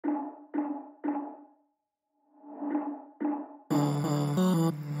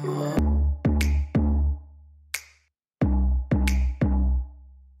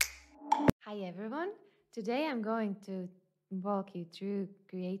Today I'm going to walk you through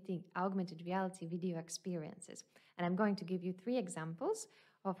creating augmented reality video experiences. And I'm going to give you 3 examples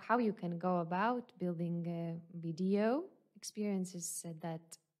of how you can go about building video experiences that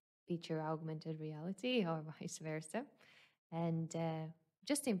feature augmented reality or vice versa. And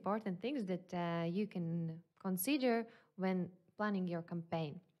just important things that you can consider when planning your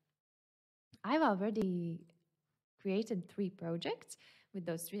campaign. I've already created 3 projects with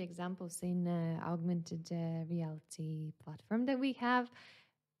those 3 examples in augmented reality platform that we have.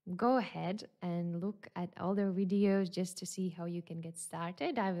 Go ahead and look at all their videos just to see how you can get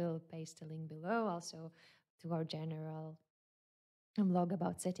started. I will paste a link below also to our general blog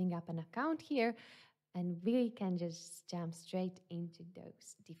about setting up an account here. And we can just jump straight into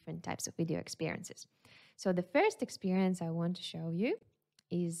those different types of video experiences. So the first experience I want to show you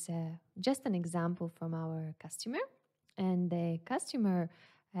is just an example from our customer. And the customer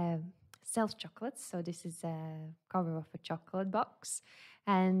uh, sells chocolates. So this is a cover of a chocolate box.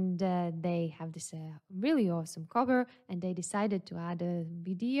 And they have this really awesome cover. And they decided to add a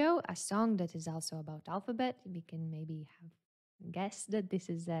video, a song that is also about alphabet. We can maybe have guessed that this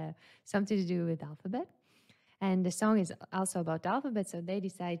is something to do with alphabet. And the song is also about alphabet. So they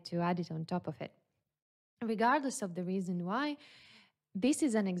decide to add it on top of it. Regardless of the reason why, this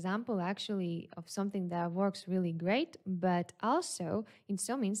is an example actually of something that works really great, but also in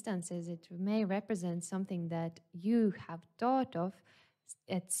some instances it may represent something that you have thought of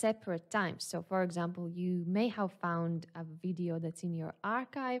at separate times. So for example, you may have found a video that's in your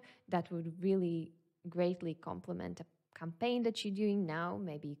archive that would really greatly complement a campaign that you're doing now.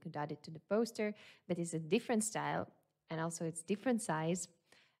 Maybe you could add it to the poster, but it's a different style and also it's different size.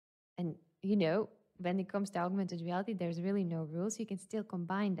 And when it comes to augmented reality, there's really no rules. You can still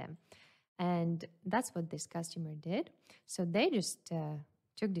combine them. And that's what this customer did. So they just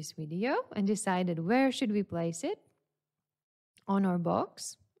took this video and decided where should we place it on our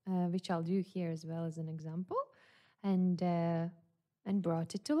box, which I'll do here as well as an example, and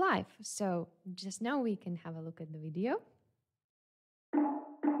brought it to life. So just now we can have a look at the video.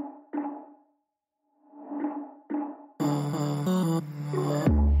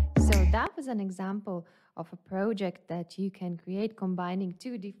 That was an example of a project that you can create combining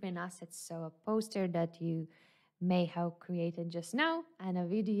 2 different assets. So a poster that you may have created just now and a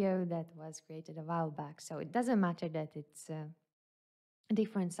video that was created a while back. So it doesn't matter that it's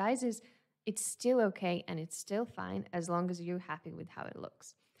different sizes. It's still okay and it's still fine as long as you're happy with how it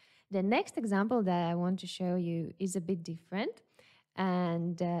looks. The next example that I want to show you is a bit different.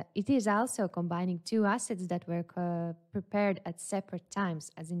 And it is also combining 2 assets that were prepared at separate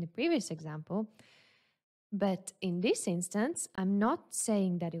times, as in the previous example. But in this instance, I'm not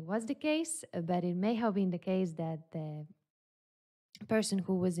saying that it was the case, but it may have been the case that the person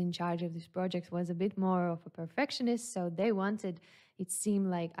who was in charge of this project was a bit more of a perfectionist. So they wanted, it seemed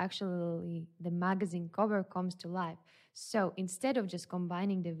like actually the magazine cover comes to life. So instead of just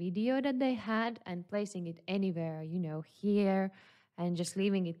combining the video that they had and placing it anywhere, here, and just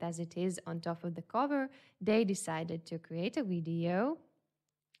leaving it as it is on top of the cover, they decided to create a video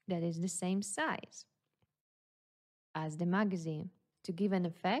that is the same size as the magazine to give an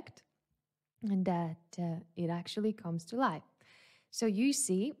effect and that it actually comes to life. So you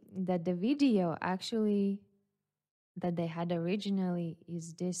see that the video actually that they had originally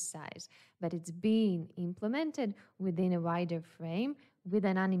is this size, but it's being implemented within a wider frame with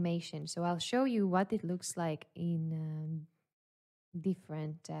an animation. So I'll show you what it looks like in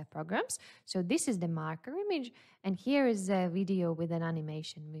different programs. So this is the marker image, and here is a video with an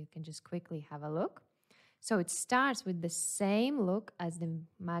animation. We can just quickly have a look. So it starts with the same look as the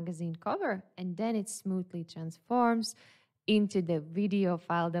magazine cover, and then it smoothly transforms into the video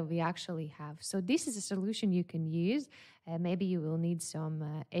file that we actually have. So this is a solution you can use. Maybe you will need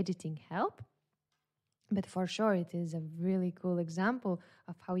some editing help, but for sure it is a really cool example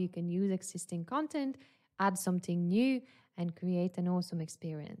of how you can use existing content, add something new, and create an awesome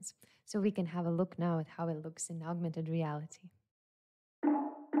experience. So we can have a look now at how it looks in augmented reality.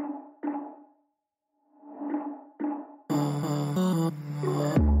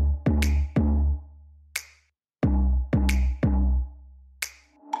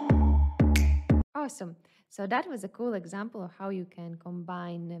 Awesome. So that was a cool example of how you can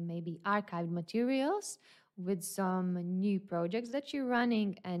combine maybe archived materials with some new projects that you're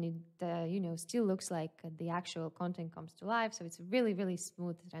running, and it still looks like the actual content comes to life. So it's a really, really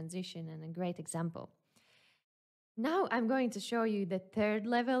smooth transition and a great example. Now I'm going to show you the 3rd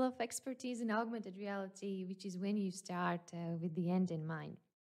level of expertise in augmented reality, which is when you start with the end in mind.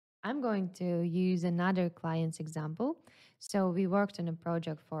 I'm going to use another client's example. So we worked on a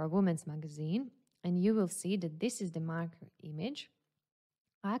project for a women's magazine, and you will see that this is the marker image.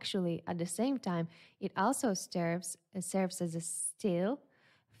 Actually, at the same time, it also serves as a still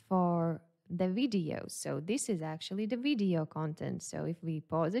for the video. So this is actually the video content. So if we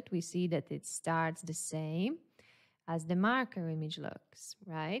pause it, we see that it starts the same as the marker image looks,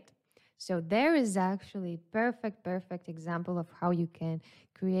 right? So there is actually perfect example of how you can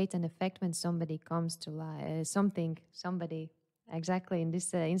create an effect when somebody comes to life, somebody, exactly in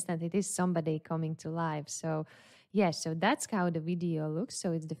this instant, it is somebody coming to life. So yeah, so that's how the video looks.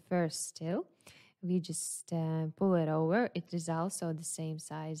 So it's the first still. We just pull it over. It is also the same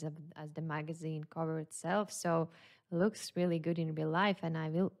size as the magazine cover itself. So looks really good in real life. And I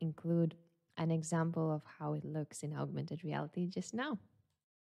will include an example of how it looks in augmented reality just now.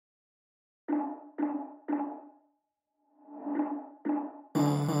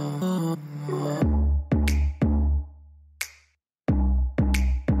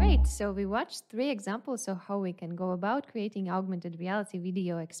 Great. So we watched three examples of how we can go about creating augmented reality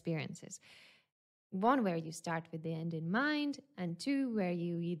video experiences. One where you start with the end in mind, and two where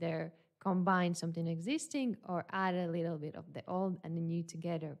you either combine something existing or add a little bit of the old and the new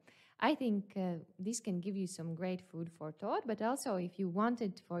together. I think this can give you some great food for thought, but also if you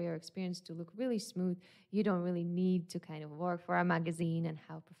wanted for your experience to look really smooth, you don't really need to kind of work for a magazine and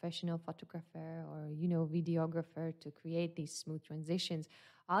have professional photographer or, videographer to create these smooth transitions.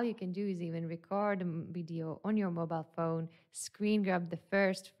 All you can do is even record a video on your mobile phone, screen grab the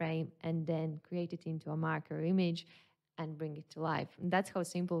first frame, and then create it into a marker image and bring it to life. And that's how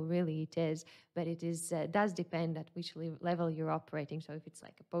simple really it is. But it is does depend at which level you're operating. So if it's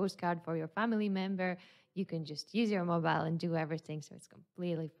like a postcard for your family member, you can just use your mobile and do everything. So it's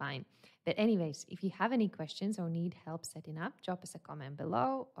completely fine. But anyways, if you have any questions or need help setting up, drop us a comment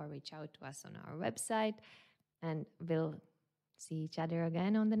below or reach out to us on our website, and we'll see each other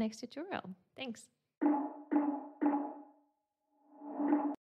again on the next tutorial. Thanks.